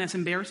do something that's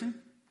embarrassing?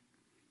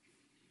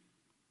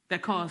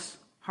 That caused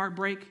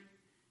heartbreak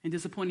and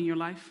disappointment in your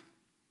life?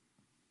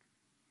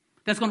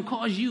 That's going to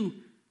cause you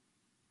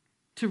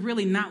to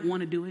really not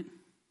want to do it?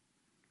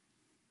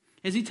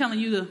 Is he telling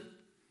you to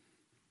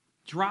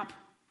drop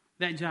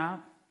that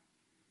job?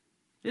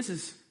 This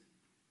is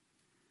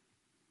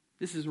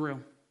real.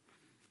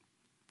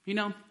 You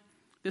know,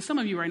 there's some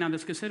of you right now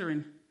that's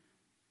considering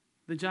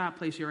the job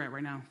place you're at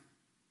right now.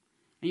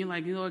 And you're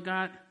like, you know what,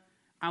 God,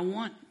 I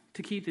want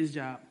to keep this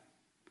job,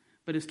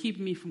 but it's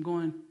keeping me from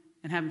going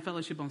and having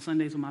fellowship on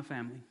Sundays with my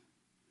family.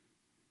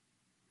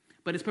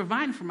 But it's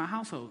providing for my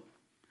household.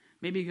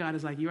 Maybe God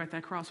is like, you're at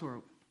that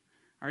crossroad.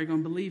 Are you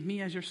going to believe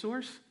me as your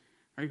source?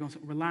 Or are you going to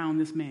rely on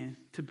this man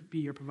to be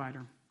your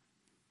provider?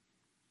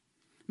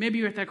 Maybe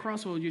you're at that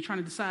crossroad. You're trying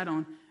to decide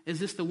on, is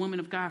this the woman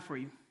of God for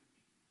you?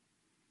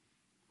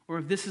 Or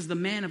if this is the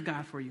man of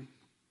God for you?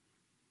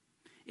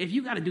 If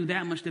you got to do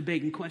that much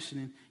debate and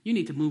questioning, you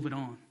need to move it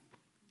on.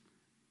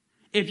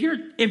 If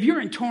you're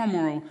in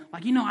turmoil,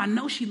 like, you know, I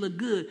know she look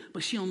good,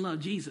 but she don't love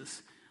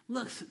Jesus.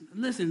 Looks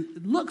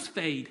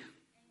fade.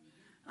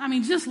 I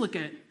mean, just look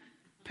at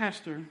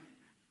Pastor.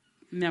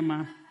 Never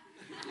mind.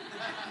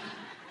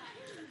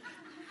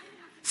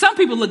 Some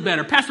people look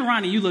better. Pastor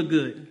Ronnie, you look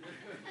good.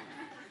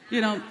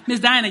 You know,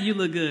 Miss Diana, you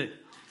look good.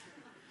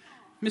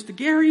 Mr.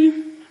 Gary.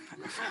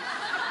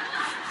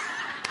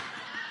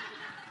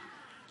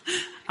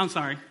 I'm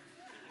sorry.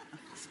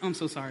 I'm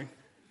so sorry.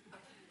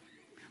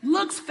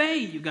 Looks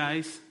fade, you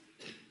guys.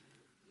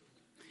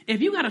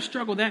 If you got to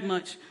struggle that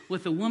much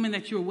with the woman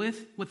that you're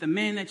with the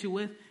man that you're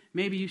with,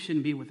 maybe you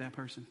shouldn't be with that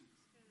person.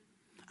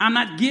 I'm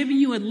not giving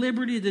you a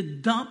liberty to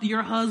dump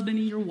your husband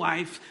and your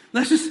wife.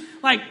 Let's just,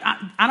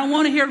 I don't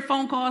want to hear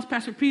phone calls.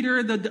 Pastor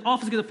Peter, the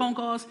office gets the phone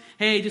calls.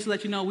 Hey, just to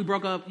let you know, we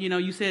broke up. You know,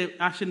 you said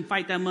I shouldn't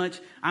fight that much.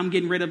 I'm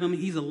getting rid of him.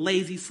 He's a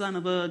lazy son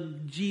of a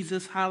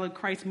Jesus, holla,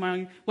 Christ,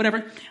 whatever.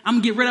 I'm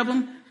going to get rid of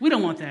him. We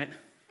don't want that.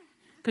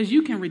 Because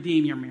you can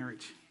redeem your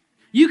marriage.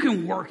 You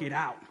can work it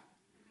out.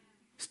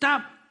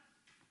 Stop.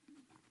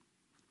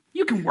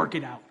 You can work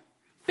it out.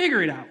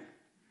 Figure it out.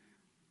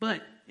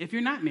 But if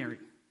you're not married,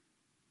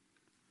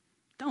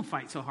 don't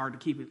fight so hard to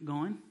keep it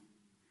going.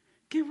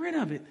 Get rid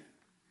of it.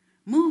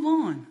 Move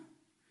on.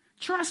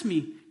 Trust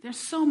me, there's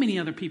so many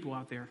other people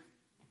out there.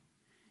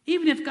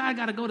 Even if God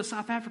got to go to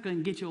South Africa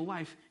and get you a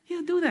wife,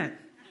 he'll do that.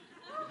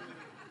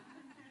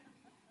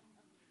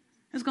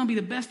 It's going to be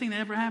the best thing that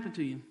ever happened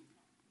to you.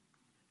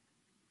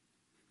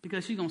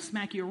 Because she's going to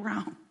smack you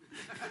around.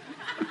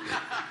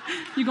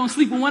 You're going to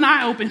sleep with one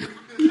eye open.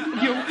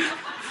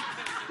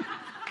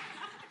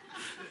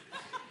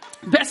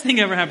 Best thing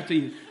ever happened to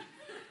you.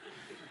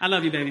 I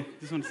love you, baby.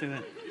 Just want to say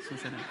that.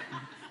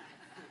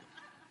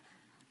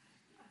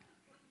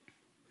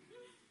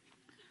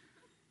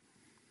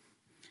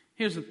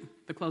 Here's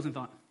the closing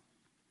thought.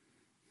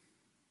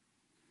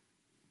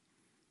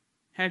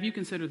 Have you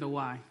considered the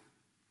why?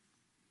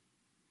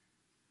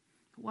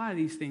 Why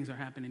these things are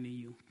happening to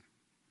you?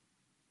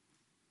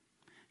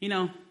 You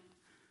know,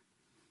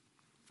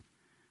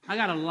 I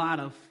got a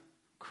lot of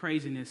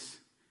craziness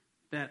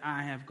that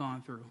I have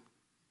gone through.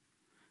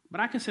 But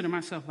I consider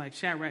myself like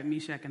Shadrach,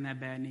 Meshach, and that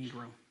bad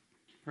Negro,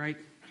 right?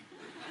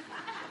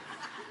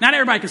 Not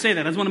everybody can say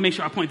that. I just want to make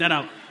sure I point that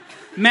out.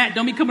 Matt,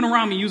 don't be coming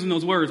around me using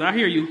those words. I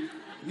hear you,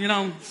 you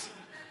know.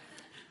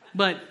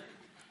 But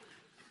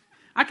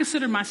I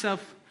consider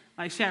myself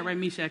like Shadrach,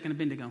 Meshach, and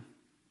Abednego.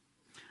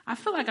 I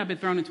feel like I've been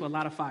thrown into a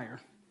lot of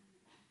fire.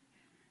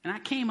 And I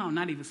came out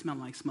not even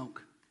smelling like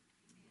smoke.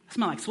 I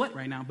smell like sweat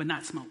right now, but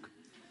not smoke.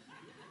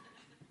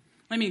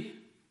 Let me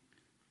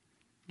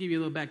give you a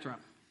little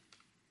backdrop.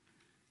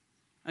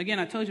 Again,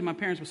 I told you my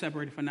parents were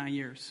separated for 9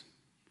 years.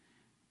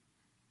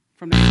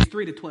 From the age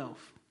 3 to 12.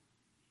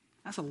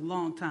 That's a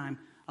long time.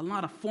 A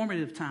lot of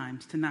formative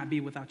times to not be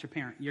without your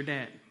parent, your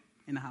dad,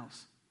 in the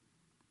house.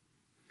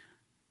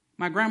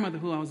 My grandmother,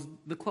 who I was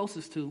the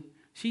closest to,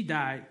 she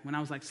died when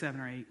I was like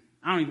 7 or 8.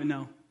 I don't even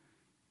know.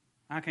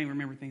 I can't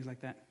remember things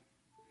like that.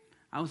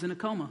 I was in a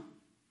coma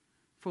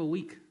for a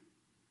week.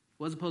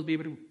 Wasn't supposed to be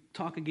able to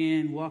talk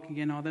again, walk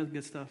again, all that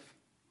good stuff.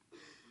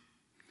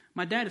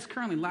 My dad is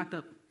currently locked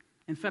up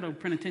in federal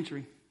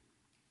penitentiary.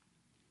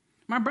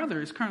 My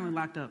brother is currently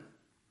locked up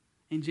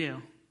in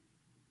jail.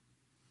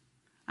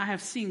 I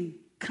have seen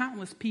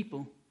countless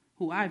people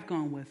who I've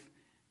gone with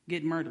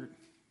get murdered.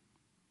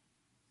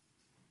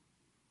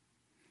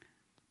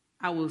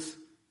 I was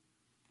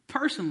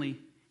personally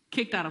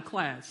kicked out of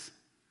class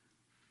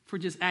for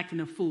just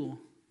acting a fool.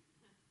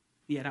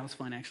 Yeah, that was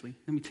fun, actually.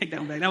 Let me take that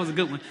one back. That was a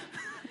good one.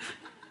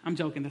 I'm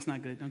joking. That's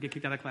not good. Don't get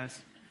kicked out of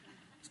class.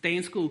 Stay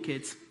in school,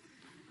 kids.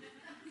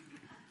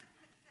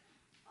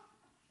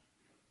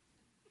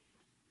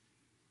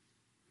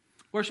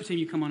 Worship team,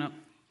 you come on up.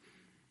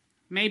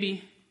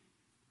 Maybe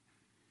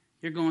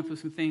you're going through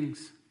some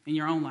things in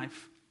your own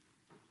life,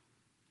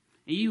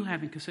 and you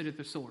haven't considered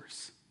the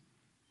source.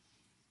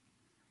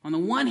 On the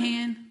one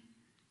hand,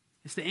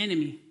 it's the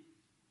enemy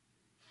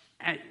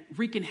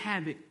wreaking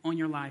havoc on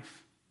your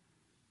life.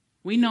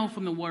 We know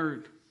from the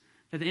word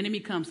that the enemy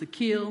comes to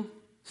kill,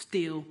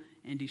 steal,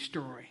 and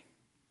destroy.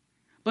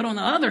 But on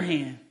the other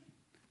hand,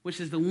 which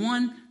is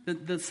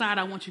the side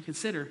I want you to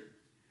consider,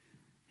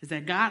 is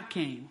that God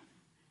came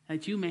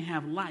that you may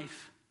have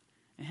life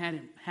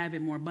and have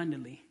it more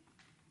abundantly.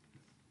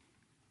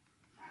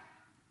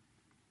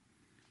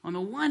 On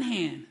the one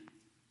hand,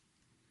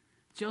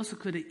 Joseph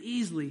could have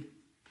easily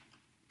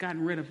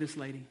gotten rid of this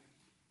lady.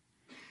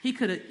 He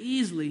could have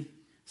easily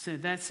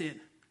said, that's it.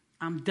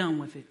 I'm done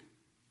with it.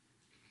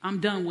 I'm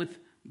done with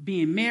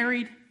being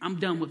married. I'm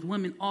done with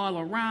women all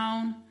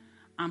around.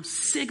 I'm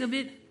sick of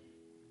it.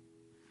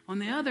 On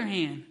the other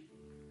hand,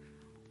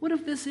 what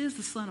if this is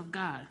the Son of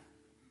God?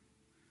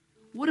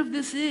 What if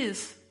this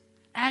is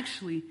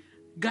actually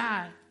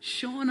God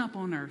showing up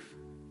on earth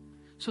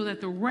so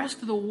that the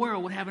rest of the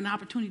world would have an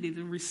opportunity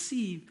to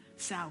receive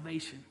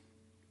salvation?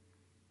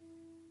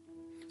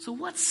 So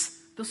what's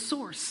the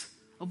source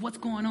of what's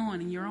going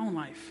on in your own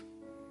life?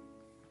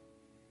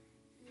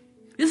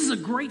 This is a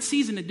great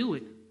season to do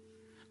it.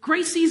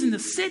 Great season to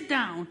sit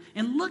down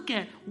and look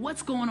at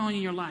what's going on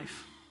in your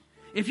life.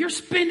 If you're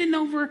spending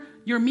over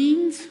your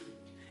means,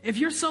 if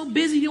you're so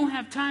busy you don't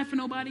have time for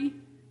nobody,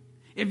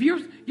 if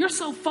you're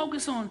so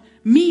focused on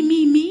me,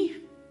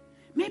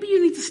 maybe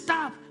you need to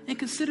stop and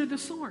consider the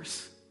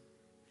source.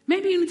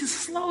 Maybe you need to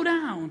slow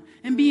down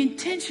and be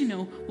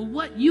intentional with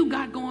what you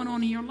got going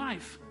on in your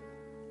life.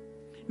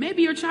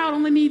 Maybe your child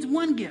only needs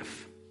one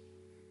gift.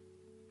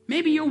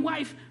 Maybe your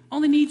wife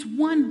only needs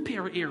one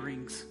pair of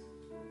earrings.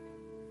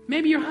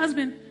 Maybe your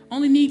husband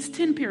only needs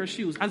 10 pair of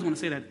shoes. I just want to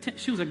say that.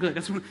 Shoes are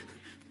good.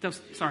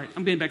 Sorry,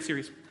 I'm getting back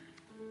serious.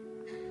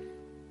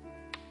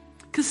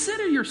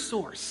 Consider your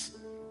source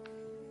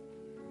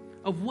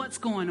of what's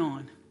going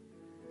on.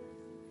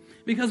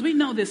 Because we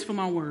know this from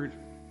our word,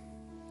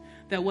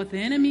 that what the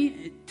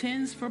enemy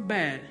intends for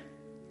bad,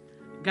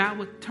 God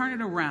would turn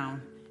it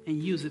around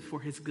and use it for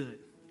his good.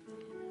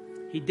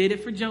 He did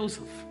it for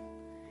Joseph.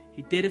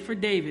 He did it for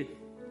David.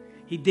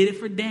 He did it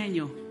for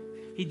Daniel.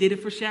 He did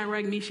it for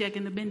Shadrach, Meshach,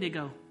 and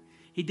Abednego.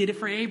 He did it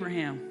for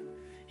Abraham.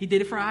 He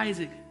did it for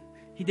Isaac.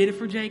 He did it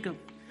for Jacob.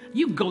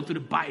 You go through the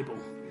Bible.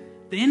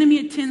 The enemy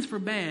intends for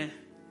bad.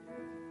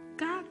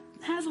 God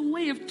has a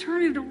way of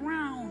turning it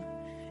around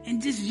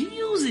and just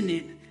using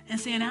it and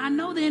saying, I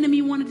know the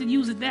enemy wanted to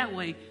use it that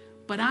way,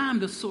 but I'm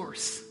the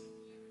source.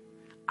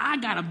 I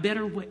got a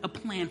better way, a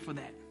plan for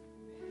that.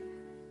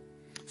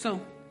 So,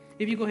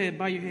 if you go ahead,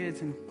 bow your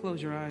heads and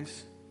close your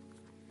eyes.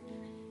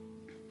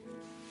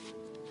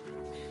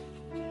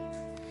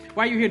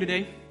 While you're here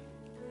today,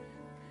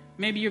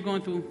 maybe you're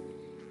going through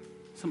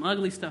some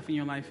ugly stuff in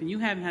your life and you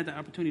haven't had the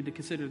opportunity to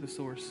consider the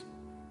source.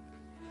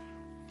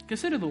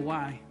 Consider the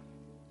why.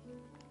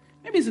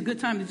 Maybe it's a good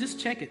time to just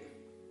check it.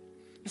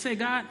 You say,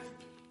 God,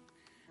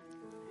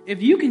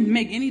 if you can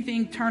make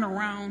anything turn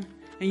around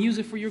and use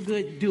it for your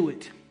good, do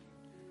it.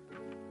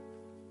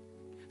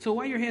 So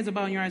while your heads are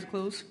bowed and your eyes are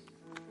closed,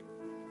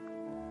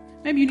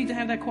 maybe you need to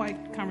have that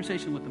quiet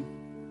conversation with them.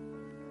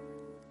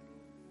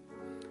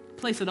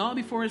 place it all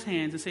before his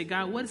hands and say,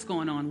 God, what is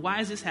going on? Why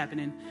is this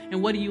happening?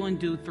 And what do you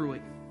undo through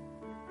it?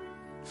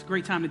 It's a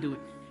great time to do it.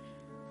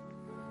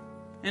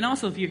 And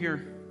also, if you're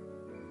here,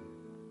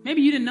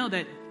 maybe you didn't know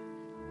that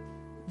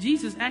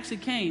Jesus actually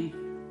came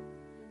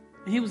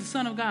and he was the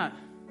Son of God.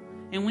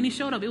 And when he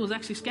showed up, it was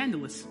actually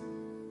scandalous.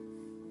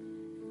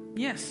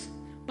 Yes,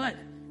 but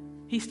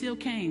he still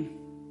came.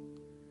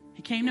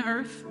 He came to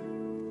earth.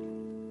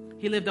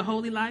 He lived a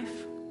holy life.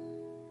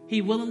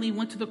 He willingly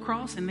went to the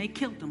cross and they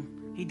killed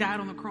him. He died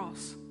on the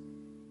cross.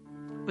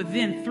 But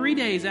then 3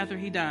 days after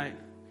he died,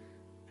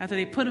 after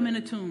they put him in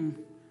a tomb,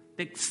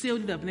 they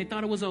sealed it up and they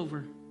thought it was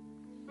over,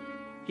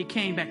 he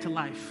came back to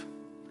life.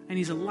 And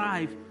he's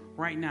alive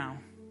right now.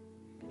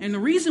 And the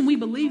reason we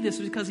believe this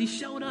is because he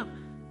showed up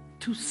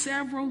to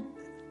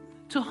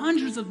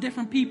hundreds of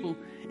different people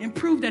and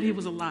proved that he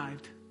was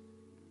alive.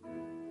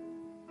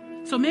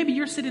 So maybe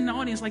you're sitting in the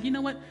audience like, you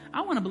know what?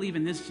 I want to believe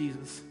in this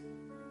Jesus.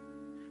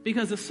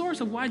 Because the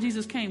source of why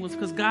Jesus came was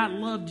because God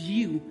loved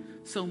you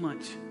so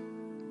much.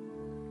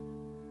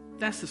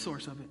 That's the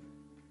source of it.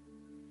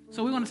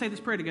 So we want to say this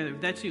prayer together.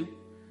 If that's you,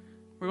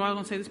 we're all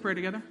going to say this prayer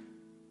together.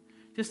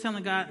 Just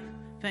telling God,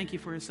 thank you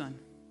for his son.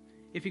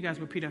 If you guys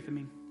repeat after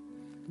me.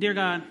 Dear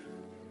God,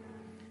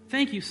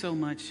 thank you so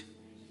much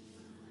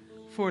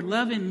for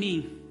loving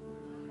me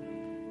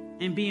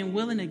and being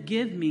willing to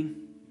give me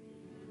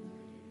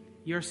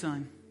your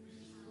son.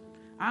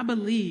 I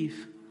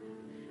believe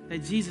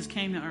that Jesus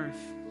came to earth,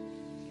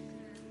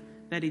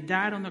 that he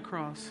died on the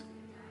cross,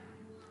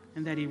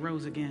 and that he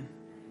rose again.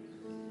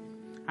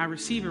 I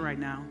receive it right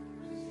now.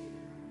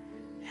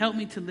 Help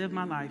me to live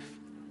my life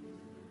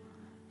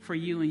for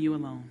you and you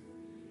alone.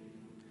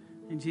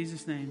 In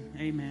Jesus' name,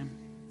 amen.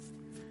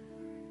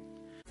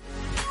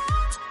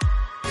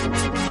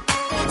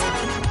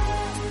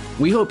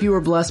 We hope you were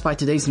blessed by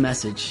today's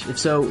message. If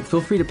so,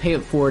 feel free to pay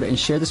it forward and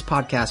share this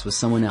podcast with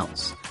someone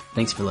else.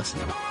 Thanks for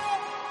listening.